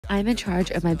I'm in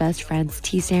charge of my best friend's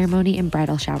tea ceremony and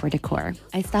bridal shower decor.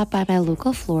 I stopped by my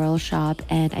local floral shop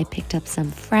and I picked up some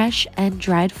fresh and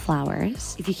dried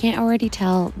flowers. If you can't already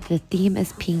tell, the theme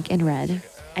is pink and red.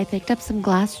 I picked up some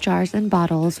glass jars and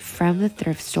bottles from the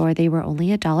thrift store. They were only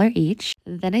 $1 each.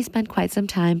 Then I spent quite some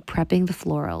time prepping the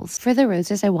florals. For the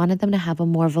roses, I wanted them to have a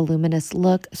more voluminous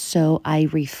look, so I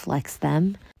reflexed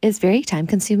them. It's very time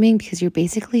consuming because you're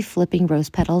basically flipping rose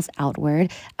petals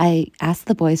outward. I asked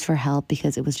the boys for help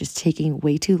because it was just taking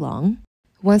way too long.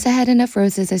 Once I had enough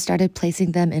roses, I started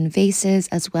placing them in vases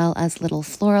as well as little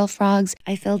floral frogs.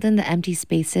 I filled in the empty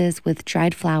spaces with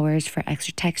dried flowers for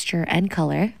extra texture and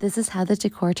color. This is how the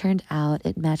decor turned out.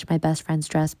 It matched my best friend's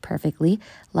dress perfectly.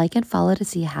 Like and follow to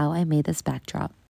see how I made this backdrop.